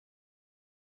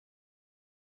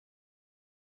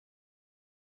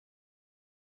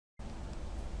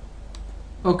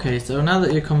Okay, so now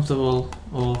that you're comfortable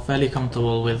or fairly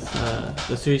comfortable with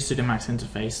the 3 Studio Max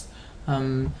interface,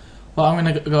 what I'm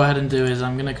going to go ahead and do is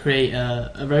I'm going to create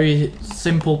a very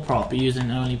simple prop using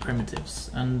only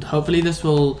primitives, and hopefully this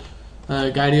will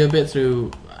guide you a bit through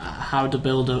how to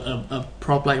build a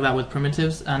prop like that with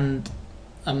primitives. And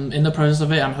in the process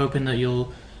of it, I'm hoping that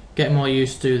you'll get more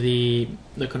used to the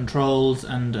controls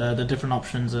and the different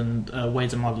options and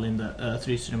ways of modeling that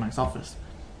 3 Studio Max offers.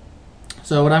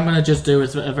 So what I'm going to just do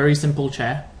is a very simple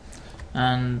chair,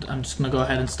 and I'm just going to go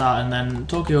ahead and start and then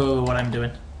talk you over what I'm doing.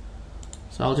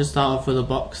 So I'll just start off with a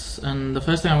box, and the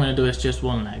first thing I'm going to do is just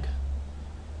one leg.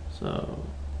 So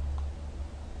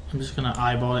I'm just going to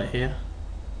eyeball it here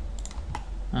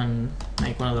and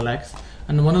make one of the legs.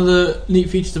 And one of the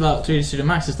neat features about 3D Studio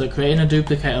Max is that creating a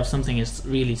duplicate of something is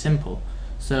really simple.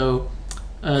 So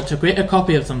to create a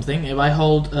copy of something, if I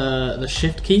hold the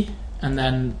shift key and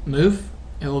then move,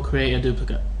 it will create a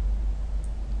duplicate.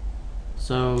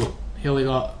 So here we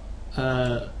got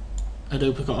a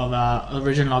duplicate of our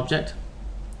original object,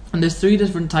 and there's 3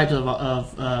 different types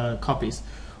of copies.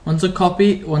 One's a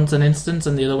copy, one's an instance,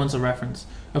 and the other one's a reference.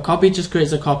 A copy just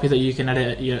creates a copy that you can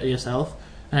edit yourself,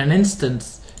 and an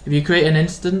instance, if you create an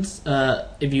instance,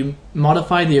 if you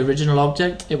modify the original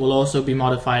object, it will also be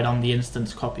modified on the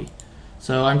instance copy.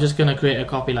 So I'm just going to create a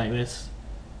copy like this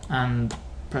and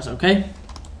press OK.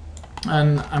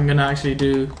 And I'm going to actually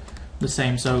do the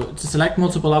same. So to select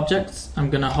multiple objects,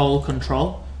 I'm going to hold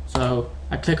Control. So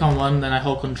I click on one, then I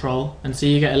hold Control, and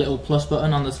see you get a little plus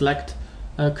button on the select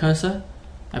cursor.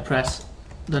 I press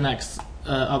the next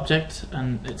object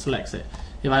and it selects it.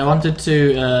 If I wanted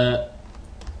to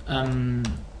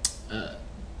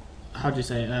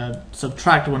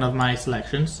subtract one of my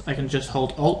selections, I can just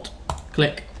hold Alt,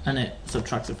 click, and it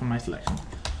subtracts it from my selection.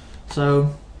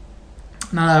 So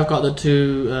now that I've got the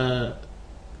 2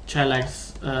 chair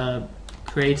legs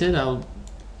created, I'll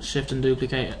shift and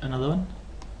duplicate another one,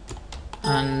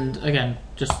 and again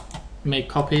just make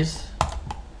copies,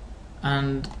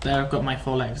 and there I've got my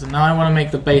 4 legs. And now I want to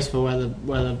make the base for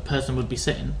where the person would be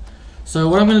sitting. So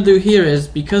what I'm going to do here is,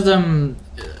 because I'm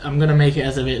going to make it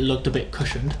as if it looked a bit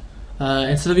cushioned,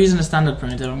 instead of using a standard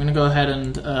primitive, I'm going to go ahead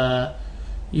and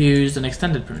use an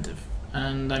extended primitive,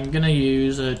 and I'm going to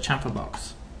use a chamfer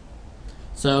box.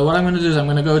 So what I'm going to do is I'm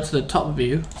going to go to the top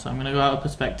view. So I'm going to go out of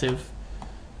perspective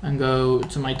and go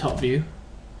to my top view,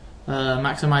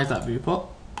 maximize that viewport,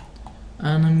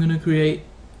 and I'm going to create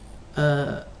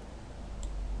the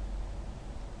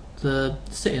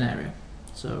sitting area.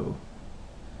 So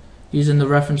using the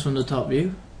reference from the top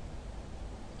view,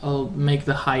 I'll make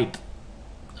the height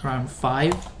around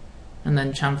 5 and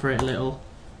then chamfer it a little,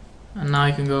 and now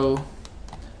I can go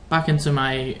back into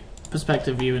my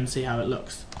perspective view and see how it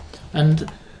looks.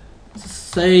 And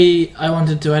say I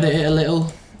wanted to edit it a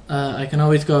little, I can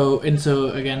always go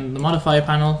into, again, the modifier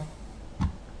panel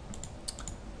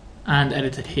and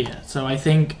edit it here. So I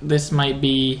think this might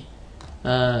be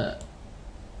a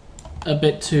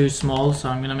bit too small, so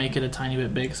I'm going to make it a tiny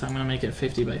bit big. So I'm going to make it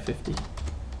 50 by 50.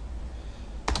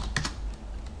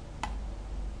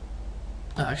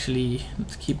 Actually,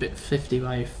 let's keep it 50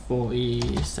 by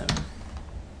 47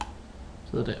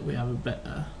 so that we have a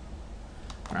better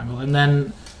angle. And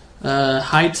then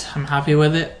height, I'm happy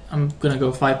with it. I'm going to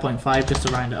go 5.5 just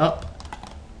to round it up.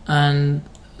 And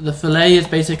the fillet is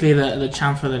basically the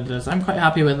chamfer that it does. I'm quite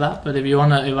happy with that, but if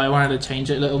I wanted to change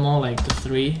it a little more, like to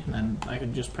 3, then I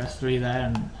could just press 3 there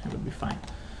and it would be fine.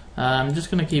 I'm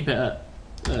just going to keep it at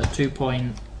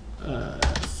 2.6 or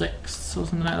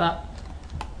something like that,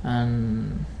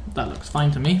 and that looks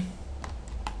fine to me.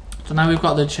 So now we've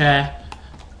got the chair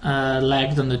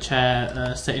legs and the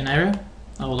chair sitting area,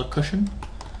 or the cushion.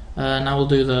 Now we'll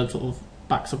do the sort of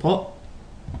back support.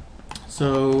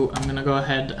 So I'm going to go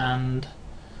ahead and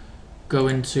go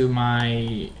into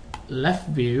my left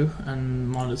view and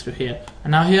model it through here.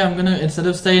 And now here I'm going to, instead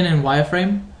of staying in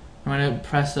wireframe, I'm going to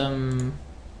press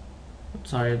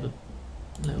sorry, the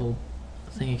little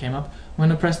thingy came up. I'm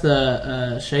going to press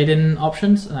the shading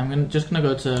options, and I'm just going to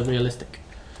go to realistic,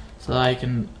 so I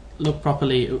can look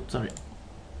properly.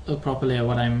 Look properly at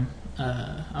what I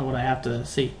have to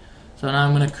see. So now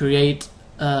I'm going to create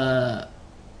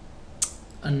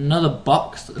another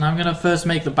box, and I'm going to first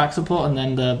make the back support and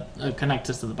then the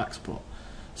connectors to the back support.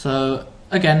 So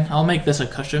again, I'll make this a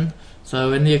cushion.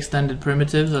 So in the extended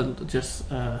primitives, I'll just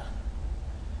go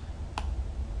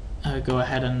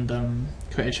ahead and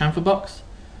create a chamfer box,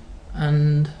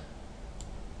 and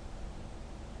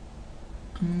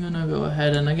I'm going to go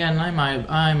ahead and again I'm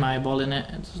eyeballing it.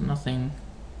 It's nothing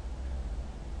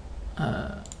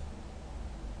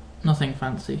nothing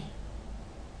fancy.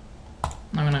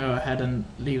 I'm going to go ahead and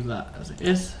leave that as it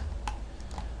is.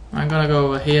 I'm going to go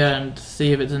over here and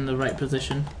see if it's in the right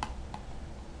position.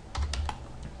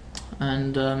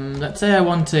 And let's say I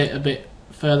want it a bit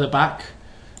further back.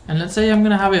 And let's say I'm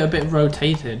going to have it a bit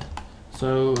rotated.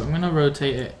 So I'm going to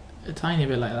rotate it a tiny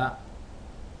bit like that.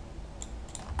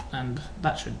 And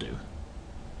that should do.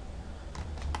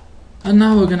 And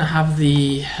now we're going to have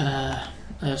the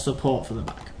support for the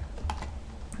back.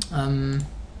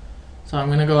 So I'm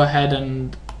going to go ahead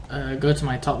and go to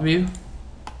my top view.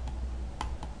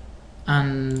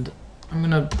 And I'm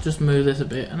going to just move this a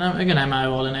bit. And again, I'm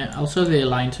eyeballing it. I'll show the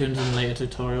align tunes in a later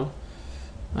tutorial.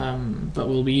 But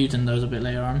we'll be using those a bit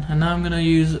later on. And now I'm going to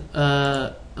use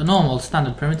a normal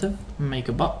standard primitive and make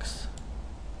a box.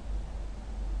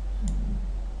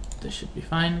 This should be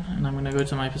fine, and I'm going to go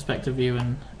to my perspective view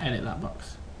and edit that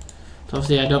box. So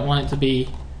obviously I don't want it to be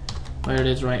where it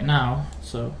is right now,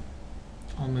 so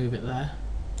I'll move it there.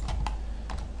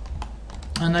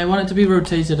 And I want it to be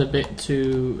rotated a bit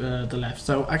to the left.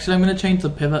 So actually I'm going to change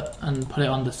the pivot and put it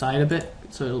on the side a bit,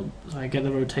 so I get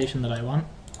the rotation that I want.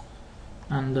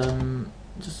 And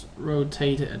just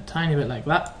rotate it a tiny bit like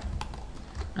that.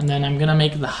 And then I'm going to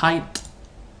make the height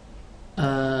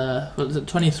well, it's at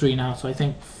 23 now, so I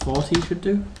think 40 should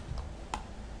do.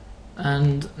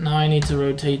 And now I need to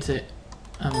rotate it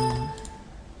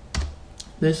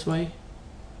this way.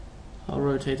 I'll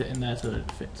rotate it in there so that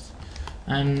it fits.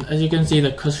 And as you can see,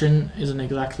 the cushion isn't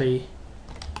exactly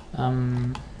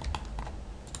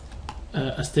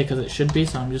as thick as it should be,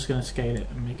 so I'm just going to scale it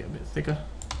and make it a bit thicker.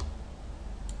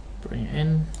 Bring it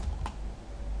in,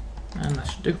 and that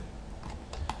should do.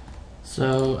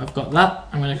 So I've got that.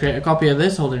 I'm going to create a copy of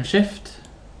this holding shift.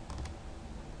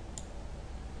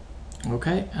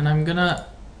 Okay, and I'm going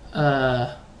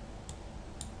to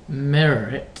mirror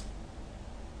it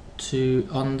to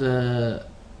on the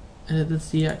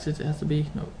Z axis. It has to be,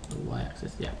 no, the Y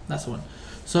axis. Yeah, that's the one.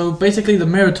 So basically the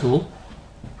mirror tool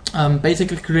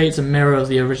basically creates a mirror of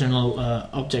the original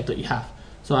object that you have.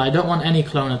 So I don't want any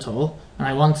clone at all, and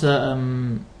I want to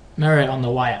mirror it on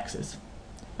the Y axis.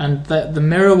 And the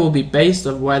mirror will be based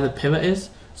on where the pivot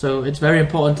is. So it's very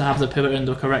important to have the pivot in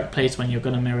the correct place when you're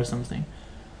going to mirror something.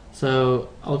 So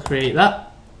I'll create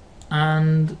that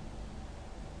and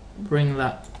bring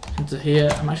that into here.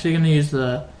 I'm actually going to use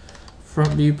the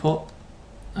front viewport,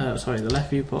 sorry, the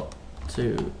left viewport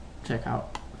to check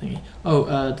out thingy.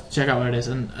 To check out where it is.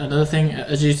 And another thing,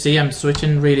 as you see, I'm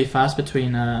switching really fast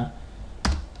between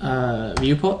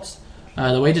viewports.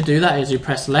 The way to do that is you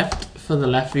press left for the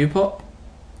left viewport.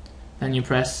 Then you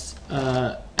press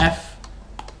F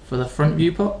for the front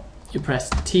viewport, you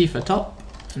press T for top,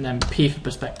 and then P for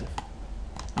perspective.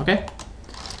 Okay?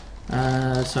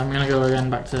 So I'm going to go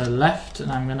again back to the left,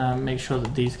 and I'm going to make sure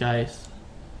that these guys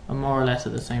are more or less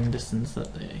at the same distance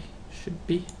that they should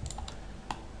be.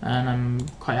 And I'm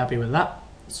quite happy with that.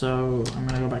 So I'm going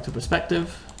to go back to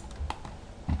perspective,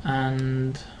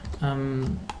 and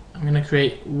I'm going to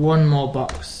create one more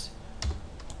box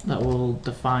that will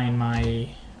define my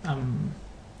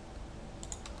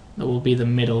that will be the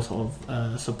middle sort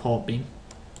of support beam.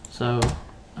 So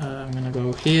I'm going to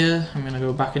go here, I'm going to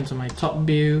go back into my top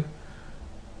view,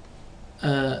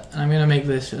 and I'm going to make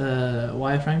this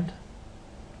wireframed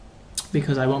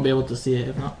because I won't be able to see it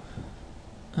if not,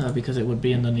 because it would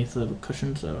be underneath the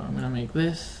cushion. So I'm going to make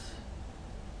this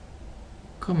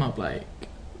come up like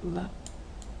that,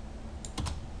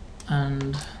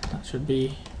 and that should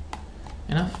be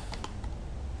enough.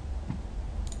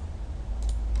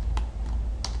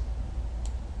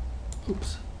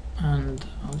 Oops, and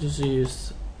I'll just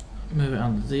move it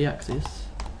on the Z axis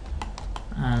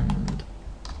and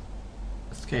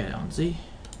scale it on Z,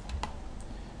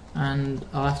 and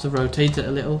I'll have to rotate it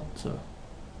a little, so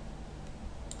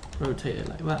rotate it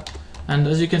like that. And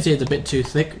as you can see, it's a bit too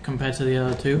thick compared to the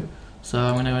other two, so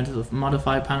I'm going to go into the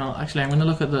modify panel. Actually, I'm going to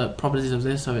look at the properties of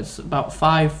this. So it's about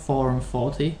 5, 4 and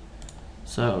 40,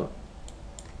 so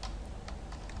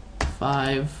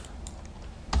 5,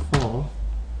 4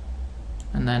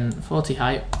 and then 40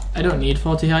 height. I don't need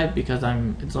 40 height because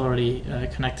it's already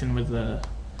connecting with the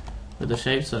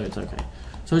shape, so it's okay.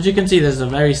 So as you can see, there's a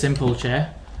very simple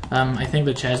chair. I think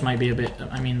the chairs might be a bit,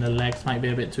 the legs might be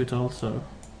a bit too tall, so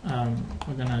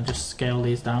we're gonna just scale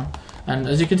these down. And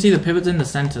as you can see, the pivot's in the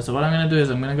center, so what I'm gonna do is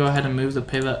I'm gonna go ahead and move the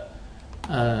pivot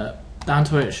down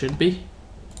to where it should be,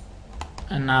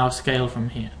 and now scale from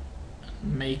here.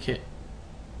 Make it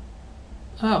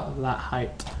that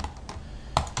height.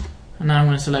 And now I'm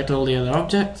going to select all the other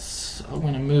objects. I'm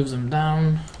going to move them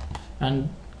down, and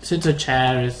since the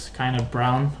chair is kind of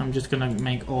brown, I'm just going to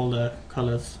make all the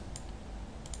colors,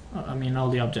 all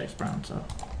the objects brown.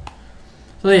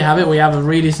 So there you have it. We have a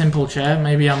really simple chair.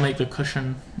 Maybe I'll make the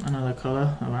cushion another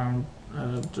colour, around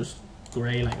just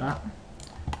grey like that.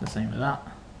 The same with that.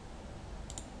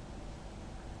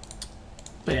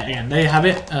 But yeah, again, there you have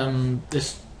it.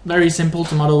 It's very simple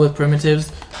to model with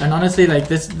primitives, and honestly, like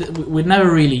this, we'd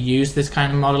never really used this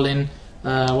kind of modeling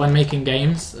when making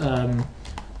games.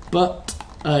 But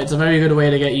it's a very good way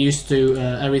to get used to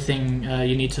everything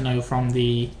you need to know from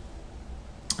the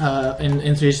in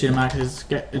 3D Studio Max.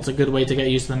 It's a good way to get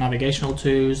used to the navigational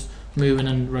tools, moving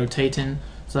and rotating.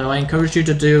 So I encourage you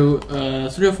to do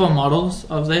 3 or 4 models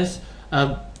of this.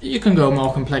 You can go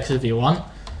more complex if you want.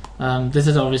 This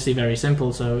is obviously very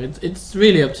simple, so it's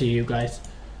really up to you guys.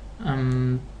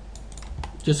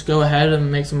 Just go ahead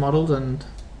and make some models and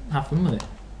have fun with it.